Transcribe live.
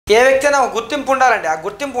ఏ వ్యక్తి అయినా ఒక గుర్తింపు ఉండాలండి. ఆ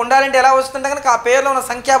గుర్తింపు ఉండాలంటే ఎలా వస్తుందంటే కనుక ఆ పేరులో ఉన్న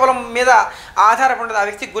సంఖ్యాబలం మీద ఆధారపడి ఉంటుంది. ఆ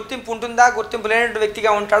వ్యక్తి గుర్తింపు ఉంటుందా, గుర్తింపు లేనటువంటి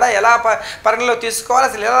వ్యక్తిగా ఉంటాడా, ఎలా పరిగణలో తీసుకోవాలి,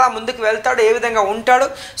 అసలు ఎలా ముందుకు వెళ్తాడు, ఏ విధంగా ఉంటాడు.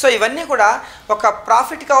 సో ఇవన్నీ కూడా ఒక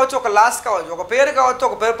ప్రాఫిట్ కావచ్చు, ఒక లాస్ కావచ్చు, ఒక పేరు కావచ్చు,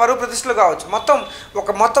 ఒక పరువు ప్రతిష్టలు కావచ్చు,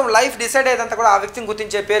 మొత్తం లైఫ్ డిసైడ్ అయ్యేదంతా కూడా ఆ వ్యక్తిని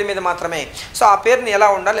గుర్తించే పేరు మీద మాత్రమే. సో ఆ పేరుని ఎలా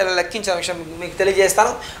ఉండాలి, ఎలా లెక్కించే విషయం మీకు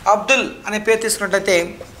తెలియజేస్తాను. అబ్దుల్ అనే పేరు తీసుకున్నట్లయితే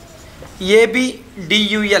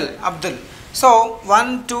ABDUL అబ్దుల్. సో 1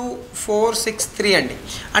 2 4 6 3 అండి,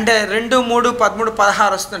 అంటే 2 3 13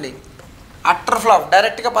 16 వస్తుంది. అట్టర్ ఫ్లాప్,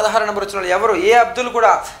 డైరెక్ట్గా 16 నెంబర్ వచ్చిన వాళ్ళు ఎవరు, ఏ అబ్దుల్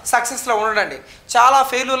కూడా సక్సెస్లో ఉండడండి. చాలా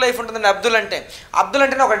ఫెయిల్యూర్ లైఫ్ ఉంటుందండి అబ్దుల్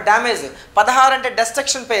అంటేనే ఒక డ్యామేజ్. 16 అంటే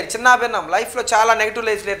డెస్ట్రక్షన్ పేరు, చిన్నాభిన్నం, లైఫ్లో చాలా నెగిటివ్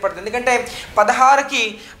లైఫ్ ఏర్పడుతుంది. ఎందుకంటే 16కి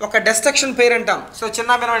ఒక డెస్ట్రక్షన్ పేరు అంటాం. సో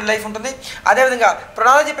చిన్నాభిన్నమైన లైఫ్ ఉంటుంది. అదేవిధంగా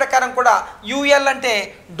ప్రొనాలజీ ప్రకారం కూడా UL అంటే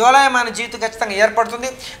డోలాయమాన జీవితం ఖచ్చితంగా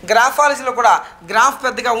ఏర్పడుతుంది. గ్రాఫాలజీలో కూడా గ్రాఫ్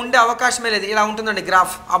పెద్దగా ఉండే అవకాశమే లేదు. ఇలా ఉంటుందండి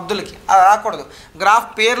గ్రాఫ్ అబ్దుల్కి, అలా రాకూడదు. గ్రాఫ్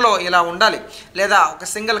పేరులో ఇలా ఉండాలి, లేదా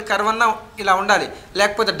ఒక సింగిల్ కర్వ్ అన్నా ఇలా ఉండాలి,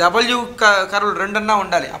 లేకపోతే W కర్వ్లు 2 అన్నా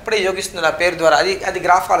ఉండాలి, అప్పుడే యోగిస్తుంది ఆ పేరు ద్వారా. అది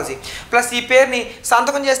గ్రాఫాలజీ. ప్లస్ ఈ పేరుని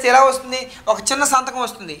సంతకం చేస్తే ఎలా వస్తుంది, ఒక చిన్న సంతకం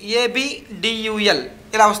వస్తుంది, ABDUL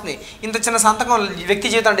ఇలా వస్తుంది. ఇంత చిన్న సంతకం వ్యక్తి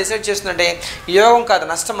జీవితాన్ని డిసైడ్ చేస్తుందంటే యోగం కాదు,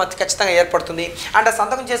 నష్టం ఖచ్చితంగా ఏర్పడుతుంది. అంటే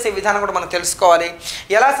సంతకం చేసే విధానం కూడా మనం తెలుసుకోవాలి.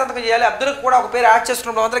 ఎలా సంతకం చేయాలి, అబ్దుల్కి కూడా ఒక పేరు యాడ్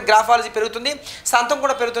చేసుకున్నప్పుడు మాత్రం గ్రాఫాలజీ పెరుగుతుంది, సంతకం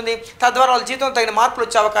కూడా పెరుగుతుంది. తద్వారా వాళ్ళ జీవితం తగిన మార్పులు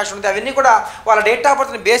వచ్చే అవకాశం ఉంది. అవన్నీ కూడా వాళ్ళ డేట్ ఆఫ్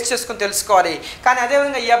బర్త్ని బేస్ చేసుకుని తెలుసుకోవాలి. కానీ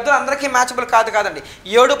అదేవిధంగా ఈ అబ్దుల్ అందరికీ మ్యాచబుల్ కాదండి.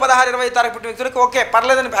 7 16 20 తారీఖు పుట్టిన వ్యక్తులకు ఓకే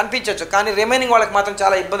పర్లేదని అనిపించవచ్చు, కానీ రిమైనింగ్ వాళ్ళకి మాత్రం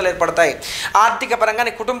చాలా ఇబ్బందులు ఏర్పడతాయి. ఆర్థిక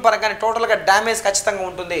పరంగానే, కుటుంబ పరంగానే టోటల్గా డ్యామేజ్ ఖచ్చితంగా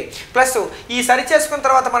ఉంటుంది. ప్లస్ ఈ సరి చేసుకున్న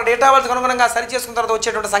తర్వాత మన డేటా బర్త్కి అనుగుణంగా సరి చేసుకున్న తర్వాత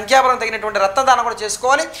వచ్చేటువంటి సంఖ్యాబలం తగినటువంటి రక్తదానం కూడా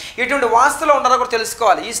చేసుకోవాలి. ఇటువంటి వాస్తులో ఉండాలో కూడా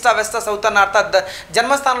తెలుసుకోవాలి. ఈస్టా వెస్టా సౌత్ నార్త్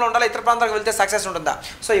జన్మస్థానంలో ఉండాలి, ఇతర ప్రాంతాలకు వెళ్తే సక్సెస్ ఉంటుందా.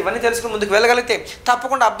 సో ఇవన్నీ తెలుసుకుని ముందుకు వెళ్ళగలిగితే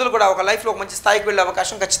తప్పకుండా అబ్దుల్ కూడా ఒక లైఫ్లో ఒక మంచి స్థాయికి వెళ్ళే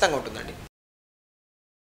అవకాశం ఖచ్చితంగా ఉంటుందండి.